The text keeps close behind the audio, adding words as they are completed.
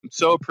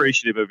so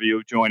appreciative of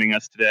you joining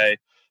us today.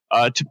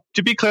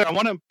 To be clear, I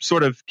want to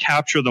sort of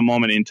capture the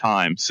moment in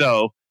time.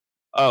 So,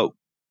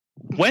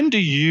 when do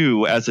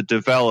you, as a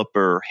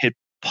developer, hit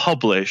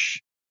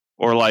publish,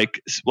 or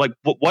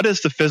what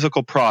is the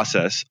physical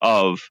process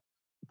of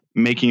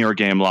making your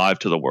game live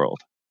to the world?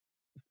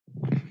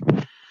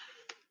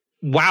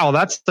 Wow,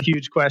 that's a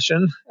huge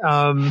question.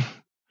 How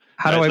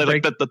do I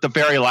break the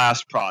very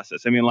last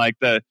process? I mean,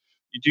 do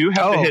you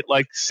have to hit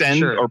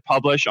send or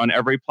publish on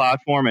every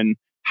platform? And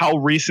how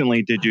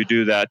recently did you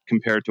do that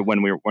compared to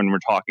when we're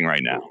talking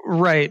right now?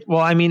 Right.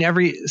 Well, I mean,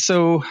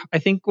 so I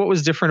think what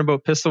was different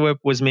about Pistol Whip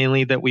was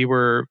mainly that we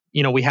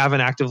have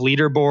an active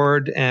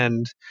leaderboard,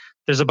 and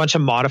there's a bunch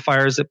of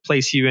modifiers that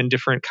place you in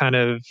different kind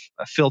of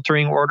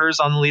filtering orders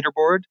on the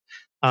leaderboard.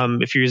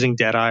 If you're using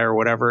Deadeye or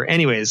whatever.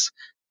 Anyways,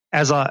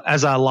 as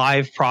a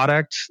live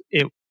product,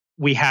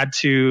 we had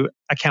to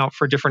account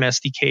for different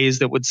SDKs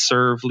that would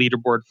serve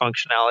leaderboard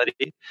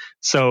functionality.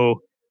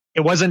 So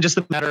it wasn't just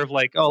a matter of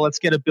let's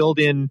get a build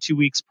in 2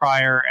 weeks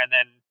prior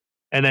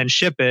and then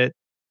ship it,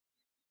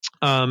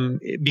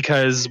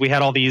 because we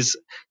had all these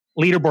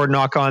leaderboard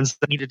knock-ons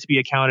that needed to be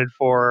accounted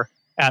for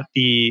at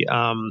the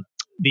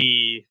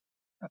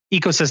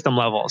ecosystem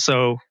level.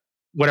 So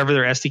whatever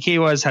their SDK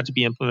was had to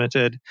be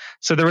implemented.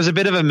 So there was a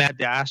bit of a mad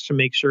dash to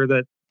make sure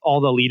that all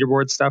the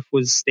leaderboard stuff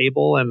was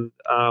stable and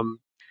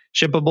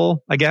shippable,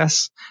 I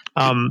guess.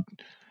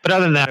 But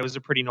other than that, it was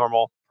a pretty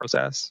normal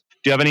process.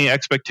 Do you have any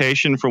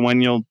expectation for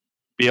when you'll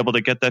be able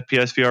to get that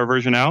PSVR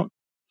version out?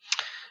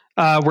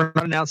 We're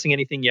not announcing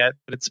anything yet,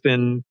 but it's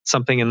been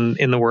something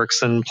in the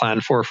works and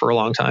planned for a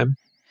long time.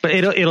 But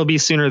it'll be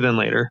sooner than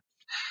later.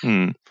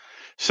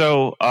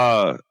 So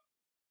I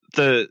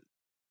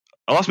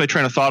lost my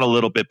train of thought a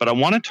little bit, but I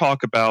want to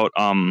talk about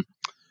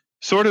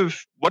sort of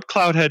what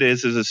Cloudhead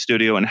is as a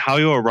studio and how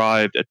you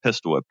arrived at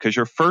Pistol Whip, because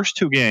your first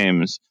two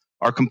games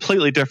are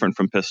completely different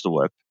from Pistol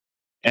Whip,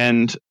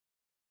 and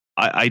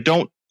I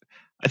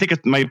think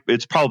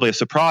it's probably a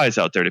surprise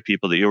out there to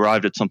people that you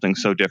arrived at something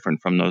so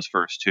different from those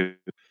first two.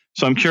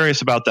 So I'm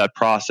curious about that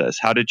process.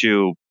 How did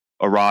you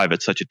arrive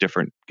at such a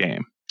different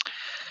game?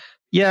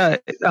 Yeah.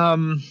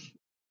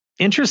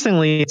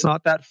 Interestingly, it's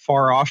not that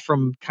far off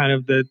from kind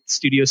of the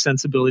studio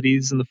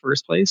sensibilities in the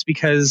first place,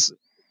 because,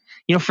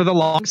 for the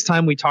longest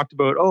time we talked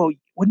about,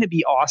 wouldn't it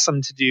be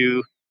awesome to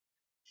do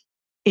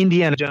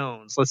Indiana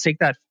Jones? Let's take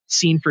that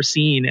scene for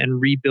scene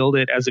and rebuild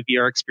it as a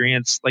VR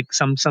experience, like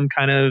some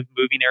kind of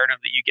movie narrative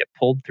that you get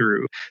pulled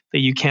through that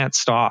you can't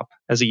stop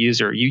as a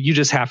user. You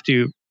just have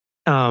to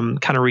kind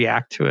of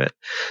react to it.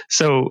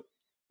 So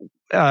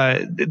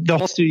the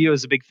whole studio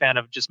is a big fan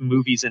of just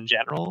movies in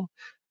general.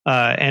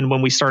 And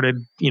when we started,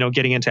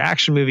 getting into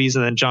action movies,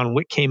 and then John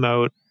Wick came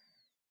out,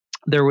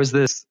 there was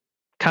this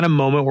kind of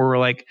moment where we're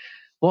like,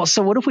 well,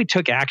 so what if we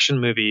took action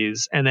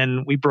movies and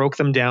then we broke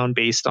them down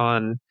based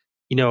on,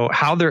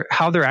 how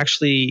they're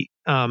actually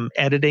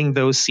editing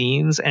those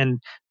scenes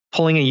and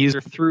pulling a user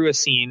through a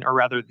scene, or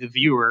rather the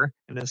viewer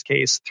in this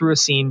case, through a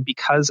scene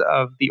because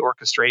of the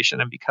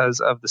orchestration and because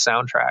of the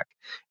soundtrack.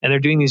 And they're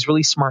doing these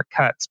really smart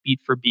cuts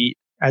beat for beat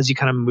as you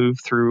kind of move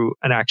through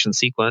an action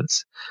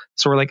sequence.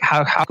 So we're like,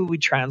 how could we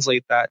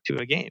translate that to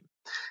a game?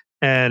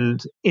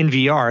 And in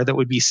VR, that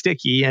would be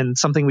sticky and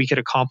something we could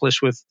accomplish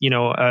with,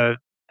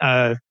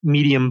 a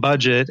medium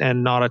budget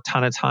and not a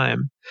ton of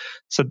time.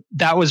 So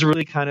that was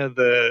really kind of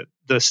the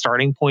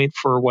starting point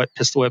for what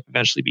Pistol Whip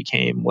eventually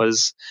became,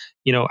 was,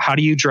 how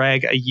do you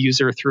drag a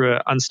user through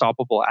an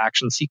unstoppable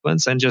action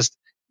sequence and just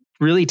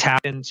really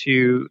tap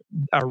into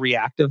a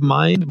reactive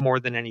mind more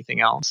than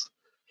anything else.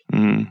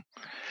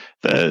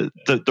 The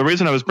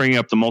reason I was bringing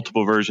up the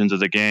multiple versions of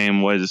the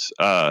game was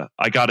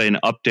I got an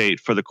update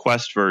for the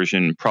Quest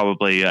version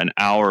probably an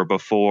hour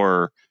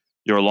before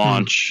your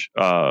launch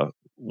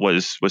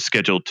was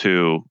scheduled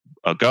to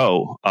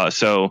go.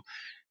 So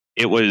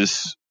it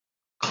was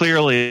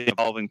clearly an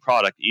evolving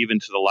product even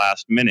to the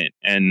last minute.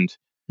 And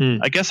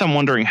I guess I'm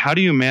wondering, how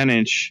do you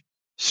manage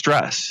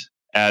stress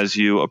as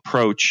you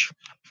approach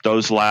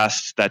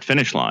that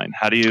finish line?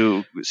 How do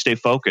you stay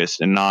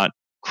focused and not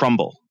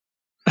crumble?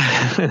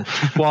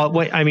 Well,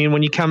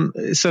 when you come,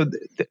 so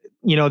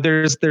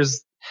there's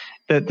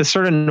the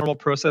sort of normal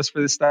process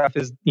for this stuff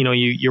is,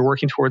 you're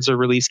working towards a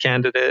release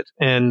candidate,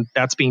 and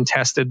that's being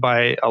tested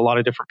by a lot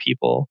of different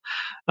people,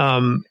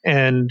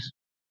 and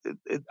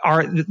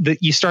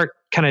you start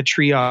kind of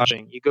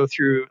triaging. You go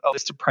through a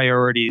list of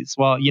priorities.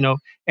 Well,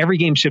 every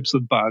game ships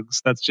with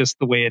bugs. That's just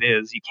the way it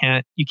is. You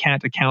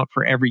can't account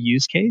for every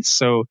use case,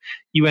 so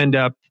you end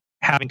up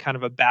having kind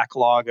of a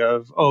backlog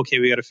of, okay,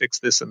 we got to fix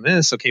this and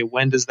this. Okay,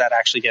 when does that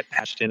actually get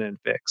patched in and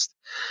fixed?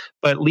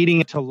 But leading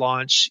into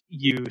launch,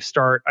 you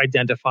start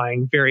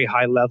identifying very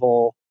high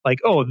level, like,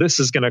 oh, this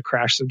is going to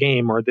crash the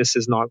game, or this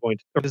is going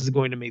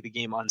to make the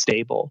game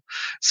unstable.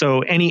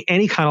 So any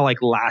kind of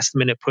like last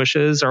minute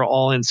pushes are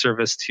all in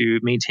service to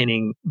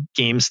maintaining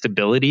game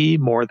stability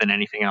more than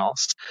anything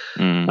else.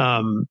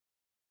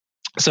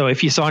 So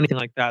if you saw anything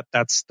like that,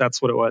 that's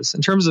what it was.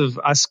 In terms of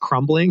us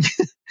crumbling,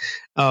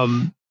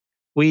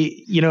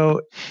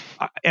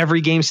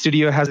 every game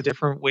studio has a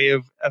different way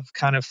of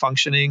kind of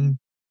functioning.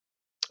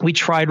 we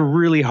tried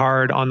really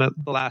hard on the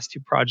last two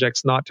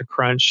projects not to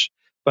crunch,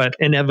 but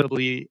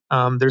inevitably,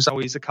 there's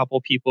always a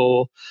couple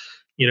people,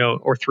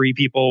 or three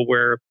people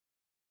where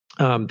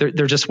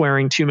they're just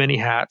wearing too many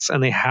hats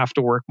and they have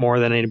to work more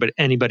than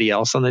anybody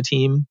else on the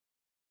team.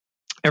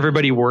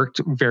 Everybody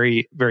worked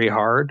very, very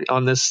hard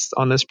on this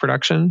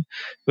production.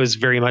 It was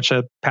very much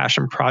a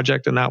passion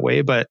project in that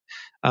way. But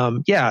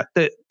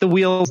the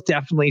wheels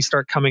definitely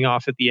start coming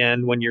off at the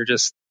end when you're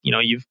just,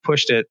 you've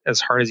pushed it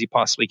as hard as you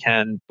possibly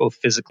can, both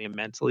physically and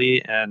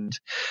mentally. And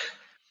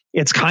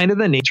it's kind of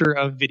the nature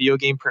of video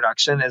game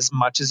production as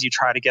much as you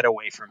try to get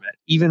away from it,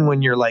 even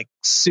when you're like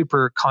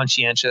super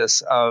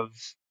conscientious of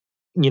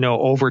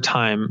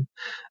overtime.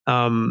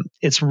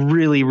 It's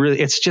really, really,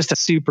 it's just a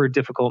super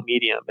difficult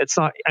medium. It's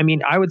not,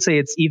 I would say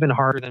it's even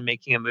harder than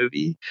making a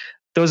movie.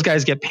 Those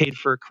guys get paid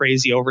for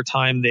crazy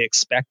overtime. They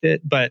expect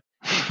it, but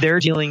they're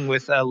dealing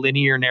with a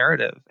linear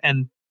narrative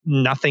and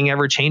nothing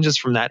ever changes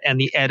from that. And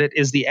the edit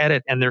is the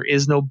edit, and there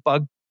is no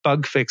bug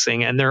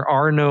fixing, and there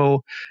are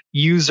no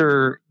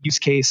user use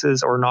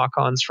cases or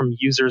knock-ons from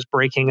users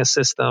breaking a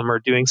system or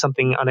doing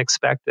something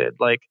unexpected.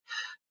 Like,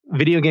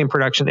 video game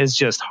production is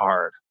just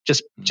hard,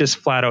 just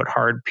flat out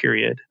hard,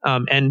 period.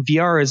 And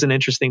VR is an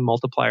interesting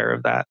multiplier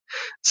of that.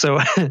 So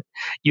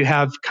you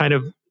have kind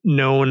of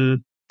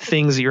known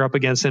things that you're up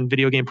against in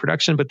video game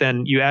production, but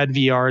then you add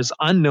VR's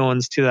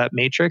unknowns to that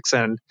matrix,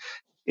 and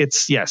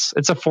it's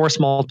a force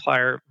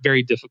multiplier,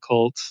 very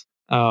difficult.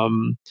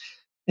 And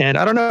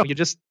I don't know, you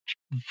just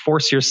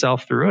force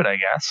yourself through it, I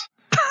guess.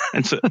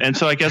 And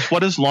so I guess, what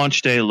does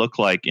launch day look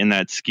like in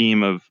that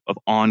scheme of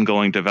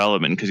ongoing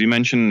development? Because you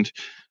mentioned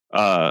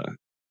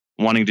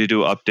wanting to do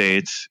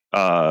updates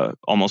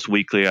almost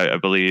weekly, I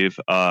believe.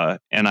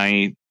 And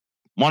I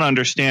want to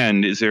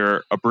understand, is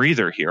there a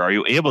breather here? Are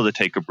you able to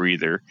take a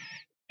breather?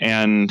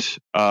 And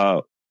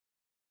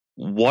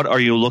what are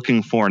you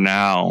looking for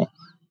now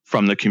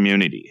from the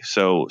community?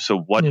 So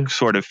what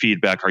sort of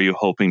feedback are you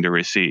hoping to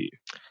receive?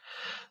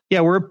 Yeah,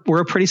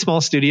 we're a pretty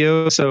small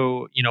studio,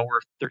 so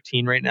we're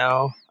 13 right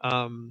now.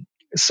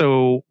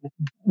 So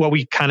what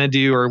we kind of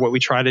do, or what we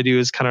try to do,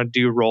 is kind of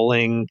do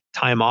rolling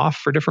time off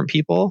for different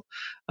people.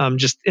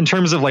 Just in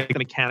terms of like the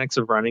mechanics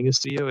of running a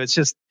studio, it's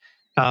just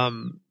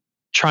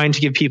trying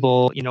to give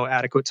people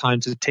adequate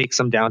time to take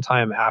some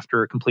downtime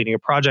after completing a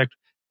project.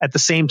 At the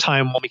same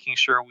time, while making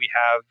sure we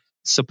have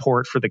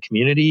support for the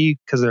community,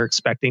 because they're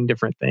expecting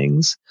different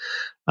things.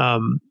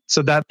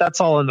 So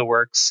that's all in the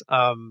works.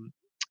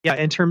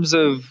 In terms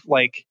of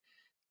like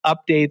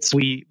updates,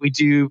 we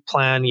do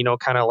plan,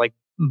 kind of like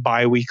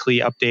bi-weekly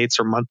updates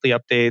or monthly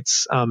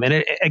updates.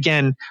 And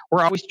again,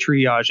 we're always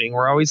triaging.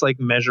 We're always like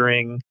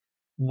measuring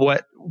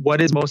what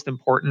is most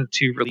important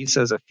to release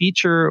as a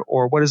feature,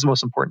 or what is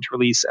most important to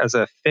release as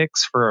a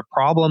fix for a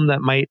problem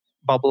that might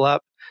bubble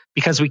up,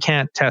 because we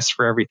can't test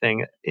for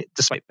everything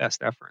despite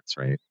best efforts,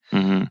 right?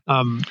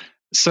 Mm-hmm.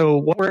 So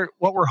what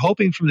we're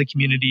hoping from the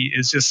community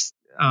is just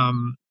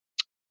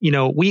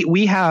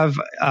we have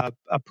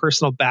a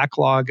personal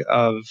backlog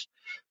of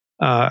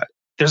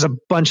there's a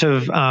bunch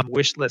of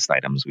wish list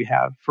items we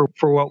have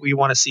for what we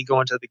want to see go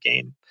into the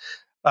game.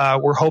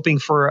 We're hoping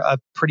for a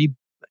pretty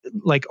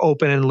like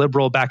open and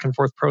liberal back and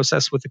forth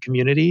process with the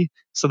community,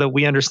 so that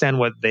we understand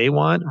what they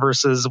want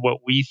versus what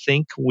we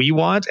think we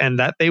want and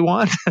that they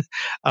want,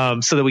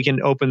 so that we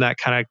can open that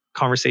kind of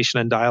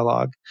conversation and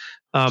dialogue.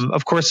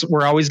 Of course,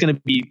 we're always going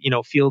to be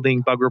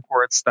fielding bug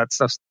reports. That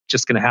stuff's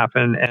just going to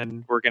happen,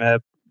 and we're going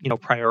to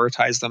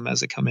prioritize them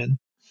as they come in.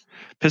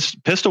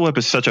 Pistol Whip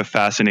is such a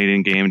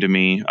fascinating game to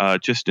me,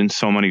 just in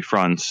so many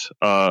fronts.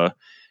 And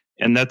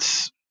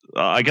that's,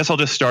 I guess I'll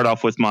just start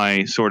off with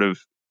my sort of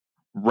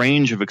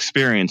range of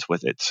experience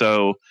with it.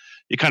 So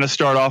you kind of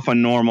start off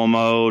on normal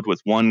mode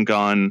with one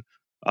gun,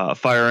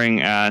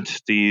 firing at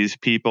these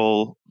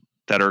people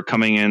that are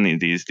coming in,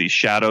 these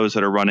shadows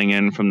that are running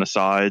in from the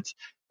sides,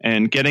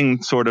 and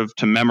getting sort of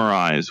to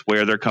memorize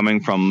where they're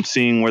coming from,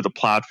 seeing where the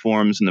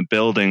platforms and the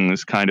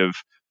buildings kind of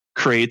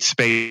create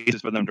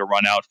spaces for them to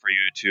run out for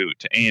you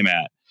to aim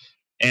at.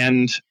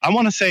 And I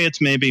want to say it's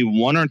maybe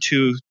one or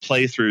two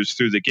playthroughs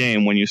through the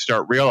game when you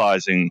start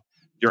realizing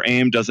your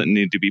aim doesn't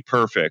need to be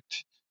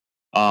perfect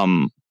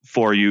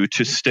for you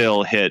to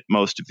still hit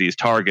most of these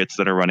targets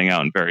that are running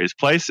out in various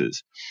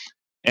places.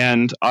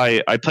 And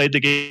I played the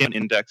game on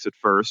Index at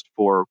first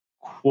for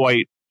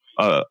quite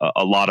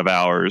a lot of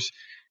hours.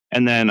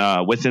 And then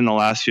within the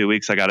last few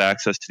weeks, I got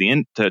access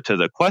to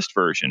the Quest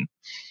version.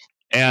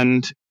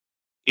 And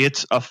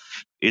it's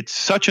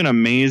such an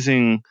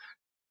amazing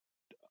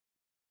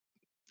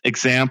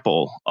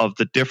example of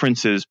the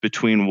differences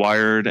between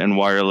wired and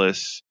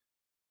wireless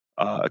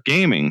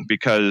gaming,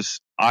 because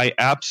I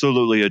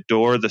absolutely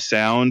adore the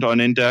sound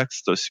on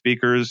Index. Those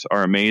speakers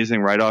are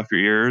amazing right off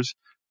your ears.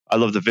 I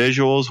love the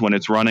visuals when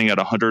it's running at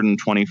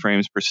 120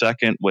 frames per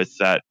second with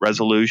that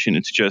resolution.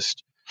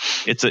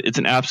 It's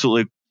an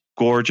absolutely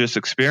gorgeous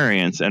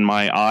experience, and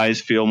my eyes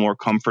feel more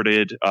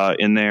comforted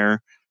in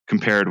there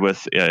compared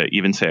with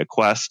even say a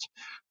Quest.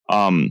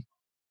 But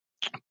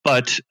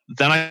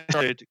then I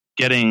started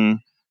getting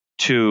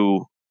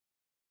to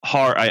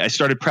hard. I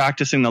started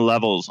practicing the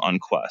levels on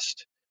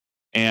Quest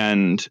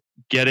and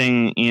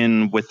getting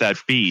in with that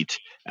beat.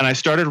 And I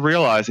started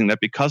realizing that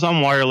because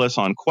I'm wireless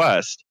on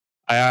Quest,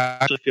 I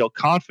actually feel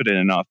confident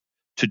enough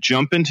to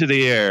jump into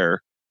the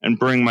air and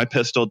bring my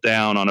pistol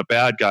down on a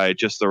bad guy at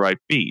just the right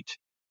beat.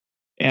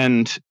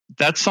 And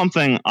that's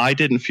something I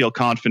didn't feel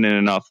confident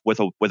enough with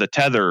a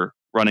tether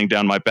running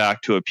down my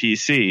back to a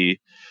PC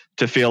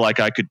to feel like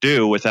I could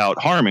do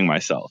without harming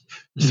myself.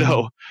 Mm-hmm.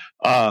 So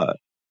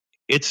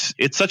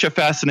it's such a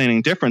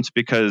fascinating difference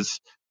because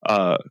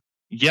the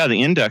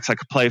Index I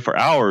could play for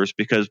hours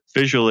because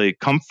visually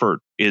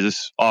comfort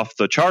is off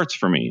the charts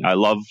for me.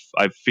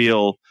 I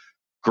feel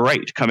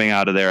great coming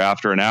out of there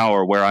after an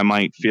hour where I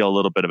might feel a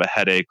little bit of a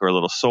headache or a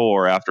little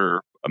sore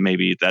after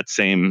maybe that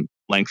same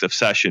length of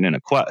session in a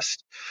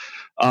Quest.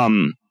 I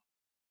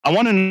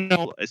want to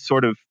know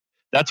sort of,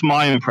 that's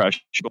my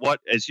impression, but what,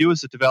 as you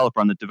as a developer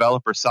on the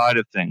developer side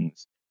of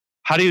things,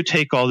 how do you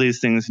take all these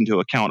things into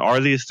account? Are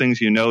these things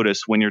you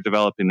notice when you're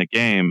developing the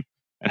game,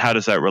 and how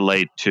does that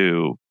relate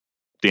to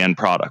the end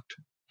product?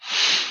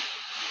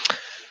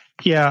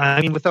 Yeah,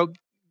 I mean, without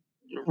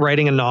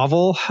writing a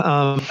novel,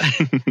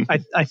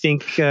 I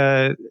think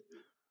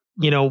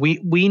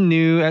we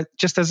knew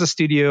just as a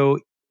studio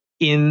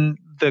in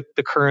the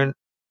current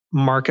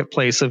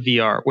marketplace of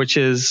VR, which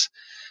is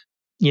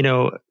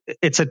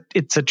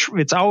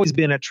it's always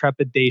been a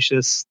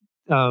trepidatious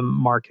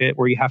market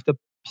where you have to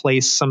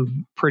place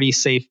some pretty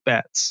safe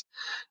bets.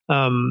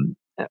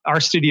 Our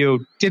studio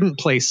didn't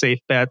place safe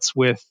bets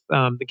with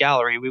the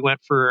Gallery. We went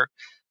for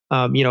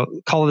Call of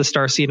the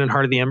Starseed and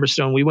Heart of the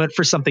Emberstone. We went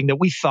for something that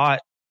we thought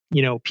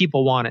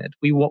people wanted.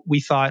 We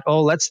thought,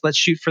 let's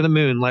shoot for the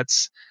moon.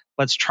 Let's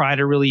try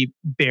to really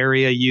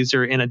bury a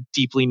user in a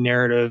deeply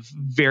narrative,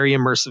 very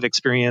immersive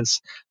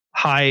experience.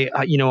 High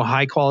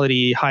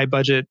quality, high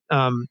budget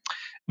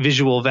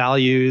visual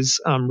values,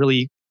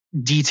 really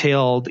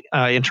detailed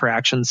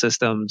interaction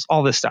systems,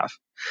 all this stuff.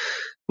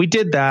 We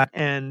did that,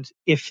 and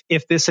if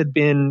this had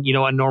been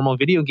a normal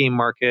video game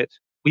market,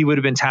 we would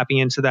have been tapping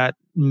into that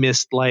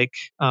mist-like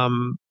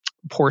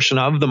portion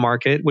of the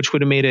market, which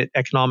would have made it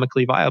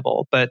economically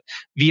viable. But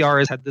VR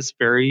has had this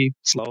very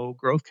slow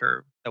growth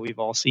curve that we've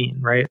all seen,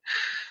 right?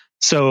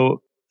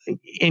 So,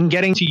 in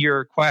getting to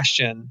your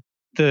question,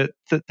 the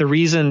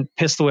reason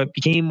Pistol Whip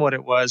became what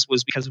it was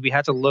because we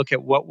had to look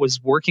at what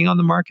was working on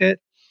the market,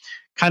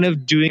 kind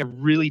of doing a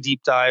really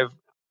deep dive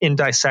in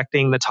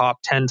dissecting the top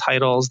 10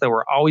 titles that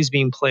were always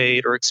being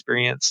played or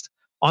experienced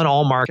on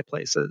all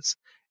marketplaces,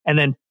 and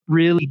then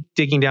really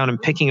digging down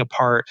and picking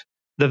apart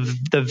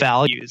the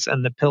values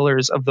and the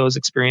pillars of those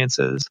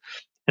experiences,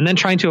 and then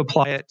trying to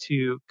apply it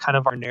to kind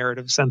of our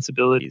narrative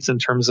sensibilities in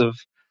terms of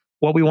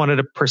what we wanted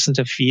a person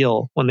to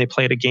feel when they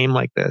played a game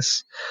like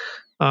this.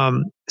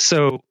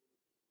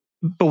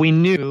 But we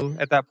knew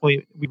at that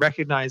point, we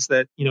recognized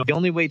that, the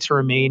only way to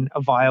remain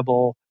a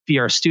viable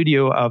VR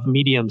studio of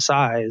medium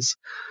size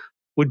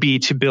would be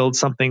to build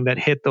something that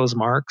hit those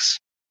marks.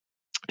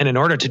 And in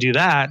order to do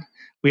that,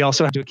 we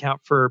also had to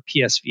account for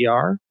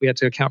PSVR. We had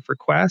to account for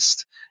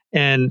Quest.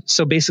 And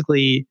so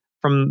basically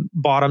from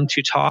bottom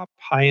to top,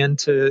 high end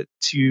to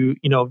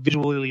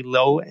visually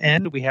low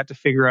end, we had to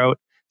figure out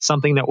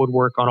something that would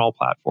work on all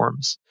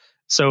platforms.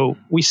 So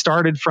we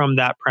started from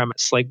that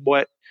premise, like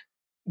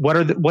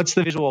what's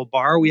the visual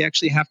bar we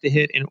actually have to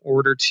hit in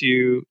order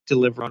to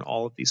deliver on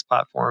all of these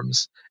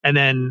platforms? And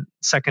then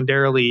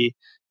secondarily,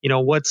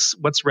 what's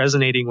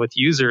resonating with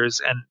users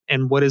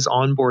and what is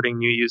onboarding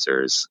new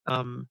users,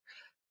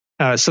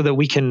 so that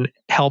we can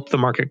help the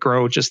market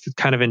grow just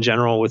kind of in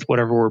general with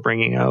whatever we're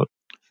bringing out.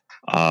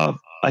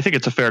 I think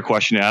it's a fair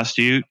question to ask.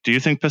 Do you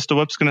think Pistol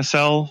Whip's going to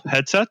sell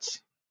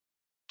headsets?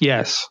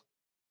 Yes.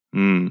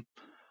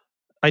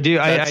 I do.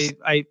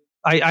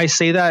 I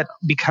say that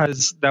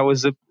because that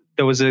was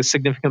a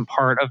significant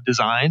part of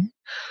design.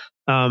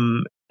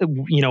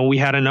 We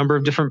had a number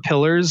of different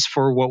pillars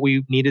for what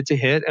we needed to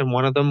hit, and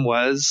one of them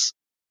was,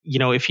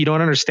 if you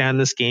don't understand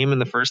this game in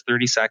the first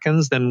 30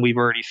 seconds, then we've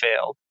already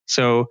failed.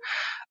 So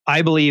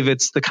I believe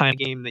it's the kind of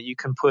game that you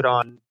can put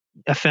on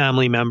a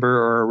family member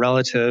or a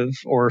relative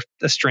or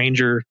a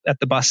stranger at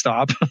the bus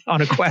stop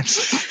on a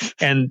Quest,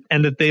 and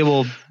that they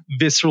will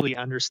viscerally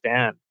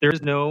understand.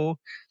 There's no,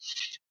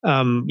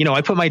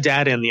 I put my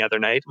dad in the other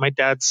night. My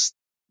dad's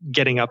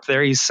getting up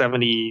there. He's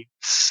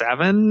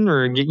 77,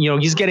 or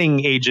he's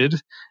getting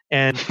aged,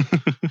 and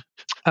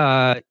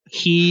I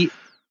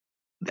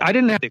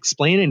didn't have to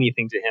explain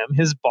anything to him.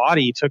 His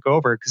body took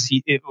over because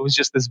it was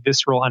just this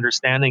visceral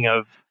understanding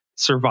of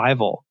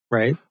survival,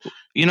 right?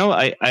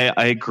 I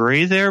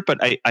agree there, but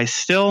I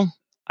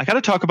got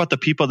to talk about the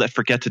people that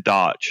forget to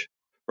dodge,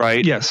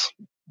 right? Yes.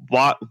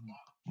 Why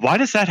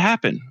does that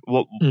happen?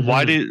 Well,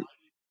 Why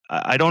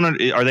I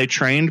don't, are they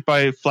trained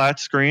by flat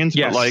screens?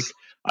 Yes. But like,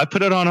 I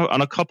put it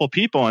on a couple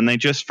people and they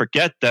just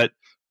forget that,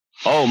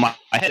 my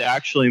head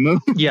actually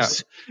moves. Yeah.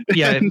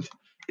 Yeah.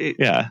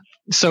 Yeah.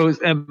 So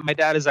my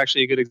dad is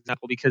actually a good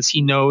example because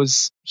he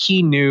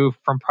knew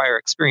from prior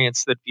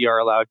experience that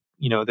VR allowed,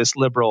 this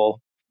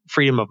liberal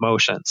freedom of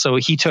motion. So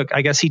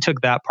I guess he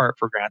took that part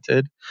for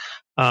granted.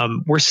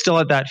 We're still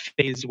at that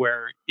phase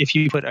where if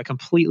you put a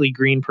completely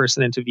green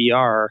person into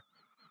VR,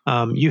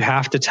 you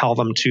have to tell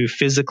them to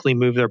physically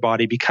move their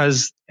body,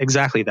 because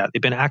exactly that,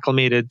 they've been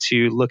acclimated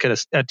to look at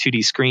a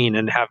 2D screen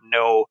and have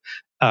no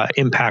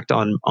impact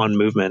on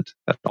movement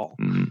at all.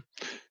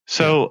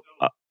 So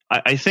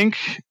I think,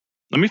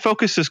 let me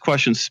focus this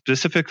question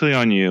specifically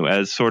on you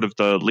as sort of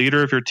the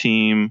leader of your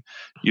team.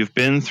 You've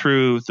been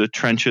through the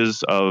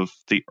trenches of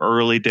the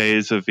early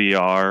days of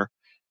VR,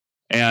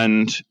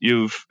 and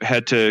you've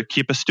had to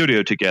keep a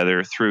studio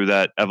together through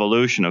that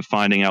evolution of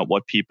finding out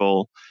what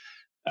people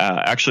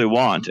actually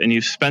want. And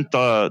you've spent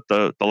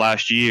the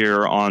last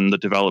year on the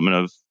development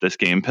of this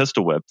game,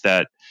 Pistol Whip,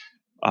 that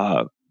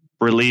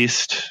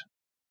released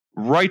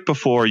right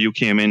before you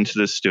came into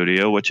the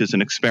studio, which is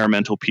an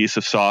experimental piece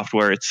of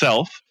software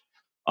itself.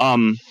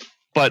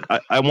 But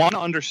I want to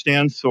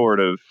understand sort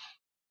of,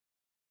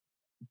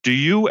 do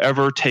you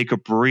ever take a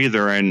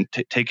breather and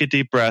take a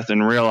deep breath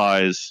and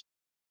realize,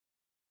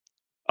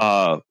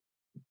 I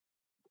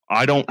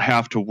don't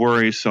have to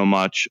worry so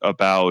much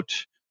about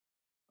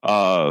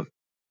the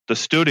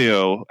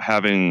studio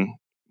having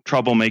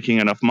trouble making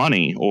enough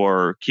money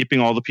or keeping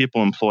all the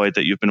people employed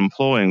that you've been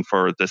employing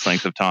for this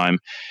length of time?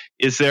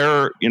 Is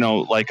there,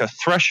 like a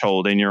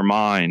threshold in your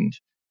mind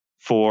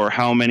for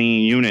how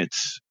many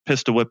units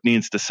Pistol Whip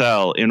needs to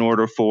sell in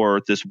order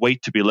for this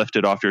weight to be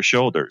lifted off your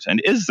shoulders?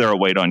 And is there a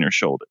weight on your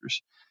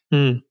shoulders?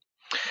 Well,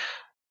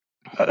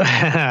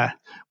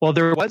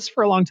 there was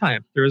for a long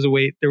time. There was a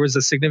weight. There was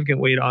a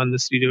significant weight on the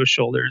studio's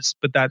shoulders.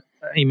 But that,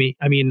 I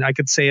mean, I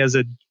could say as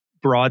a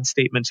broad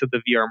statement to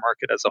the VR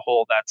market as a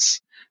whole,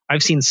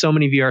 I've seen so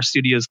many VR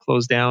studios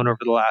close down over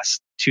the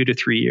last 2 to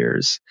 3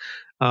 years.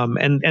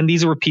 And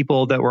these were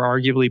people that were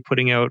arguably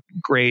putting out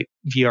great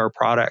VR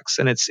products,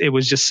 and it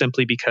was just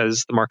simply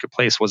because the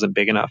marketplace wasn't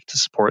big enough to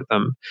support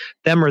them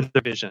or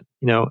their vision.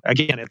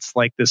 Again, it's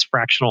like this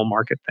fractional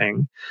market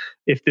thing.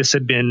 If this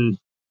had been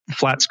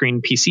flat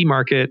screen PC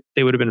market,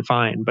 they would have been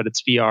fine, but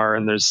it's VR,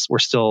 and we're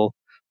still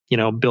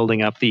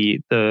building up the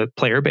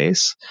player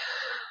base.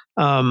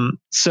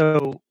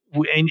 So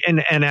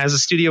and as a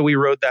studio, we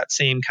rode that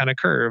same kind of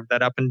curve,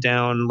 that up and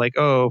down, like,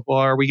 oh, well,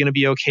 are we going to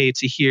be okay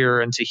to here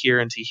and to here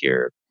and to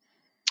here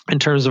in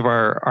terms of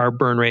our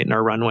burn rate and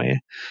our runway?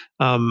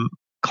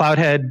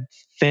 Cloudhead,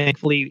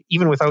 thankfully,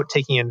 even without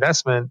taking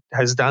investment,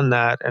 has done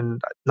that,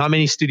 and not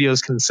many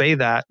studios can say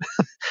that.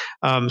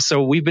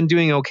 So we've been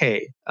doing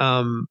okay,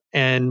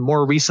 and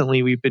more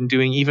recently, we've been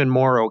doing even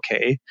more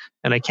okay.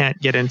 And I can't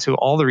get into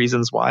all the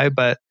reasons why,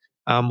 but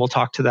we'll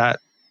talk to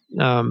that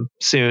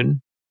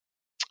soon.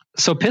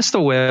 So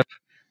Pistol Whip,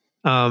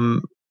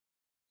 I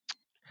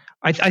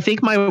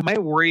think my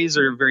worries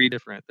are very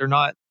different. They're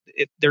not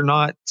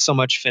so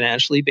much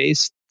financially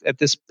based at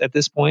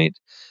this point.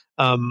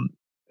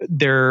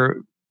 They're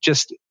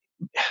just,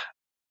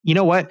 you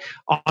know what?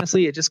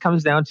 Honestly, it just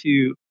comes down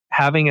to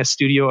having a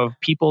studio of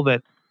people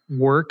that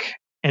work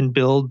and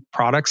build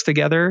products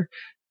together.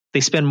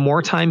 They spend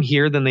more time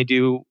here than they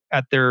do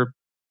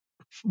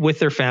with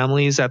their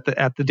families at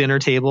the dinner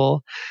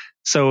table.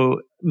 So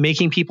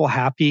making people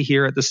happy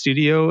here at the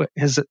studio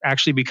has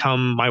actually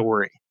become my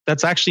worry.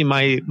 That's actually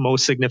my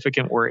most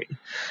significant worry.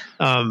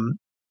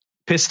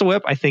 Pistol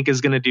Whip, I think,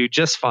 is going to do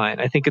just fine.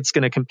 I think it's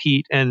going to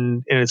compete,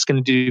 and it's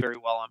going to do very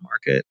well on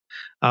market.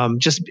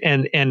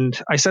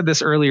 And I said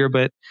this earlier,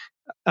 but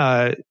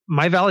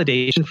my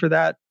validation for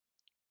that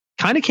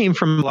kind of came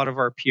from a lot of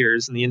our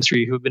peers in the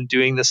industry who have been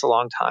doing this a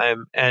long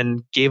time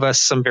and gave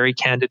us some very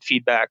candid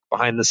feedback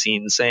behind the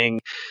scenes,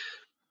 saying,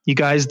 you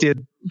guys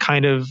did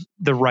kind of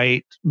the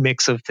right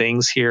mix of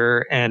things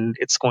here, and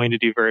it's going to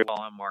do very well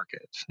on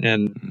market.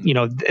 And,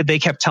 they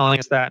kept telling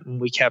us that, and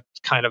we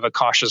kept kind of a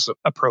cautious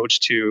approach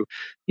to,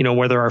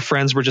 whether our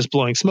friends were just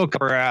blowing smoke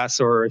up our ass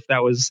or if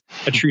that was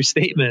a true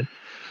statement.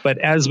 But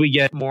as we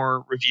get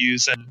more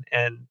reviews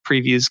and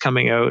previews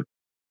coming out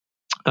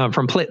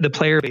from the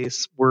player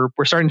base, we're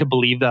starting to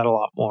believe that a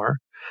lot more.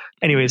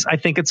 Anyways, I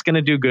think it's going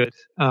to do good.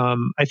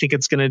 I think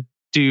it's going to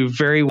do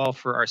very well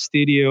for our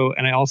studio,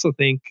 and I also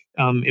think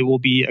it will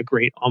be a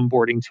great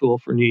onboarding tool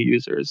for new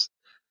users.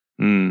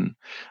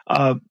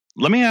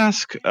 Let me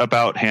ask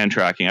about hand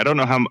tracking. I don't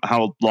know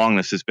how long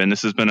this has been.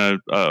 This has been a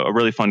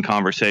really fun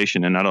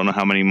conversation, and I don't know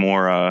how many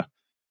more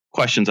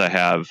questions I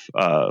have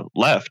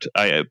left.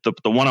 The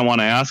one I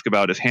want to ask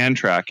about is hand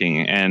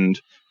tracking,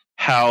 and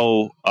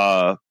how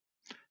I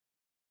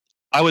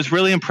was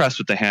really impressed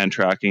with the hand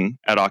tracking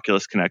at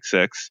Oculus Connect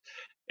 6,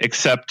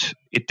 except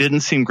it didn't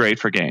seem great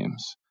for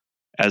games.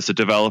 As a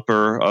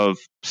developer of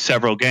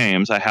several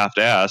games, I have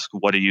to ask,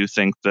 what do you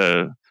think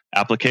the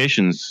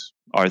applications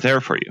are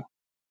there for you?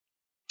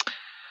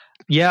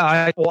 Yeah,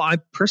 I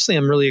personally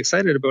am really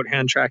excited about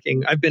hand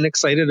tracking. I've been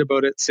excited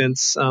about it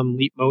since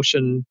Leap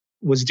Motion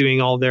was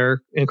doing all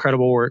their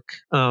incredible work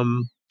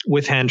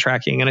with hand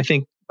tracking. And I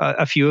think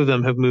a few of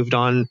them have moved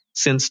on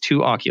since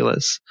to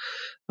Oculus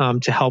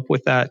to help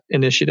with that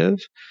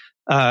initiative.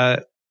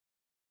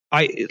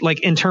 I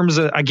like in terms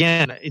of an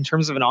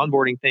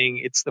onboarding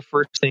thing, it's the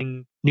first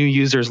thing new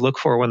users look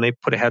for when they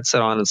put a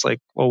headset on. It's like,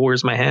 well,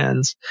 where's my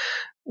hands?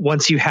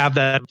 Once you have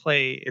that in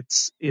play,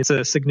 it's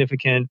a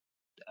significant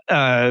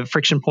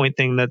friction point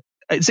thing that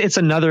it's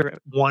another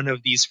one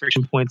of these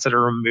friction points that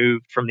are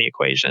removed from the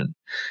equation,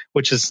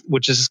 which is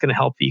just going to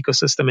help the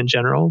ecosystem in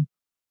general.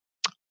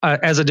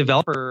 As a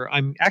developer,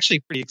 I'm actually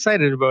pretty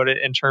excited about it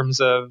in terms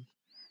of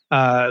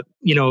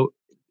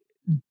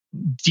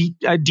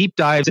deep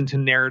dives into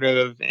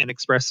narrative and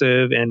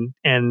expressive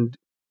and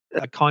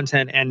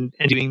content and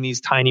doing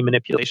these tiny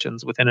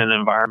manipulations within an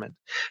environment,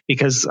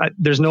 because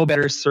there's no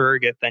better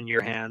surrogate than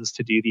your hands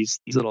to do these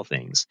little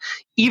things.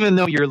 Even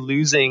though you're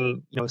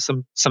losing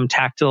some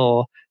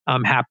tactile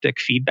haptic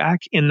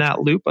feedback in that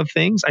loop of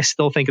things, I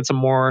still think it's a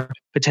more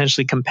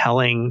potentially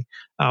compelling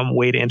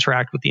way to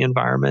interact with the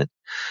environment.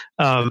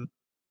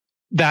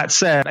 That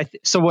said,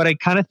 so what I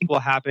kind of think will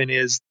happen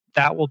is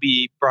that will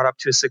be brought up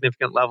to a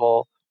significant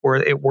level where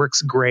it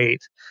works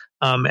great.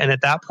 And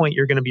at that point,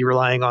 you're going to be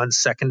relying on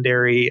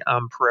secondary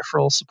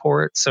peripheral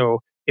support. So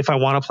if I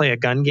want to play a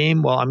gun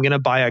game, well, I'm going to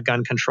buy a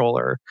gun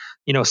controller,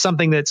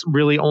 something that's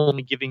really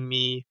only giving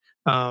me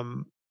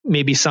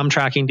maybe some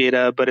tracking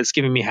data, but it's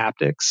giving me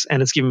haptics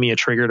and it's giving me a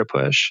trigger to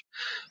push.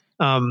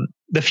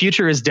 The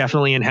future is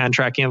definitely in hand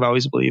tracking. I've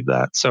always believed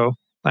that. So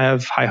I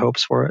have high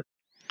hopes for it.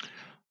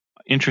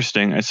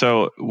 Interesting.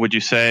 So would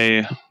you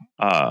say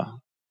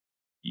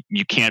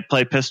you can't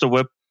play pistol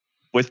whip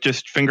with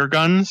just finger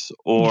guns?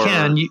 Or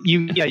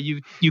you can.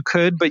 You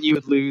could, but you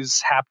would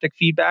lose haptic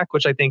feedback,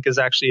 which I think is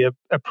actually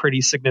a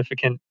pretty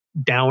significant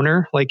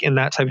downer, like in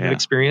that type of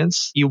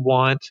experience.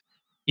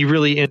 You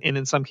really, and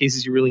in some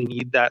cases, you really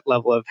need that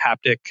level of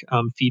haptic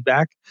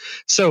feedback.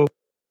 So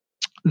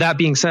that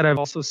being said, I've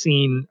also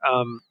seen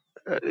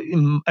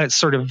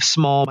sort of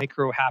small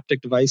micro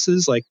haptic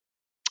devices like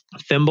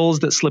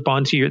thimbles that slip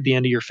onto the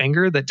end of your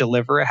finger that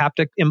deliver a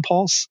haptic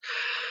impulse.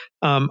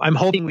 I'm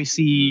hoping we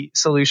see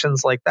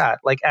solutions like that,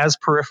 like as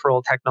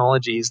peripheral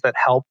technologies that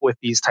help with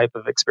these type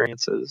of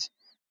experiences.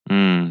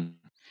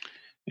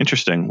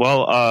 Interesting.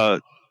 Well,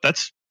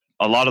 that's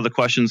a lot of the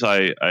questions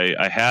I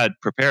had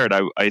prepared.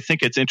 I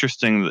think it's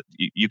interesting that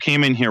you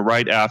came in here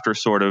right after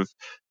sort of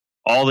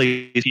all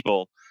these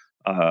people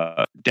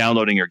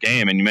downloading your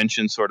game, and you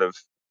mentioned sort of,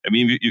 I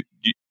mean,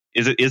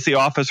 is the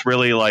office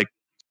really like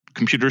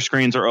computer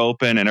screens are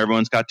open and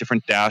everyone's got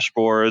different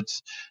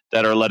dashboards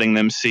that are letting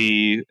them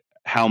see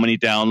how many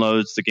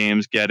downloads the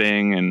game's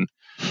getting? And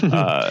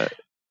are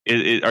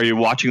you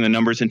watching the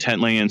numbers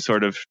intently and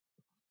sort of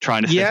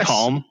trying to stay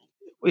calm?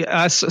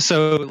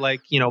 So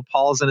like,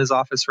 Paul's in his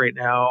office right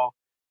now,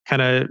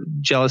 kind of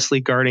jealously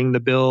guarding the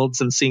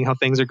builds and seeing how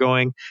things are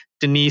going.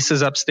 Denise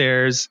is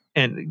upstairs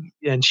and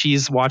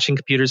she's watching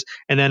computers.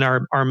 And then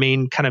our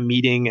main kind of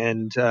meeting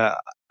and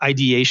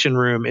ideation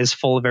room is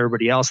full of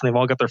everybody else, and they've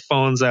all got their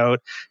phones out.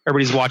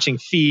 Everybody's watching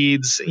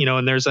feeds,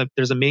 and there's a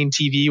main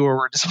TV where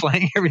we're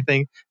displaying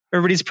everything.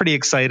 Everybody's pretty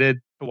excited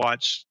to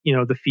watch,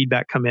 the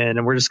feedback come in,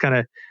 and we're just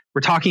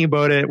we're talking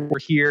about it. We're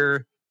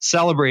here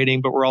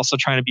celebrating, but we're also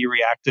trying to be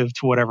reactive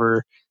to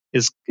whatever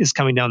is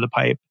coming down the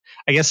pipe.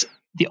 I guess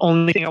the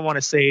only thing I want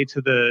to say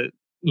to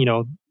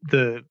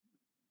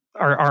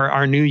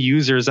our new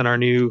users and our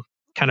new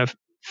kind of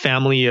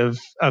family of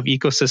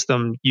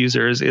ecosystem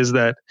users is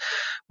that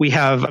we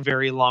have a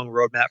very long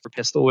roadmap for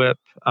Pistol Whip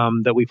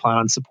that we plan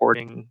on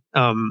supporting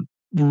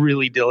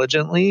really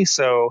diligently.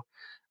 So,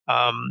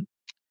 I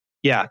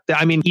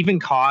mean, even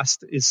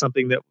cost is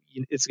something that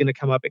it's going to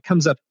come up. It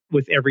comes up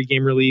with every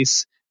game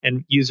release,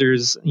 and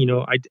users,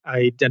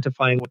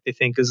 identifying what they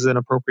think is an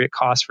appropriate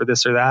cost for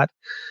this or that.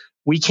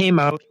 We came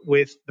out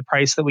with the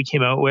price that we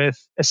came out with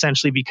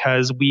essentially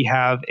because we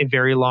have a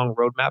very long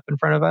roadmap in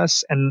front of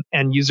us,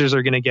 and users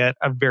are going to get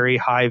a very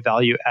high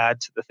value add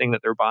to the thing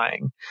that they're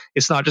buying.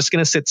 It's not just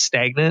going to sit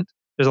stagnant.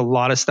 There's a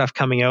lot of stuff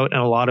coming out,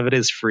 and a lot of it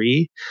is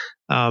free.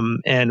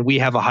 And we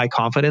have a high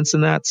confidence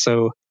in that,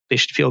 so they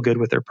should feel good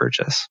with their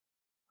purchase.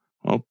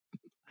 Well,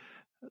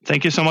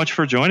 thank you so much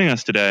for joining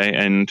us today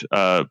and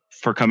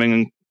for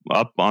coming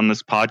up on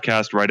this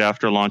podcast right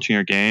after launching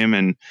your game.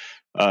 And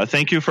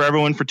thank you for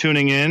everyone for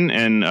tuning in,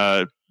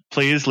 and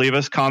please leave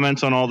us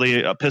comments on all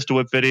the Pistol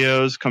Whip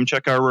videos. Come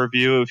check our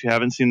review if you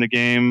haven't seen the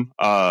game,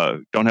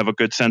 don't have a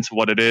good sense of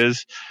what it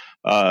is,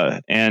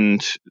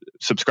 and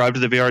subscribe to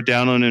the VR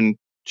Download and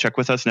check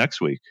with us next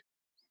week.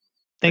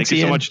 Thank you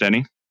Ian. So much,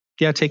 Denny.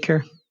 Yeah, take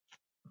care.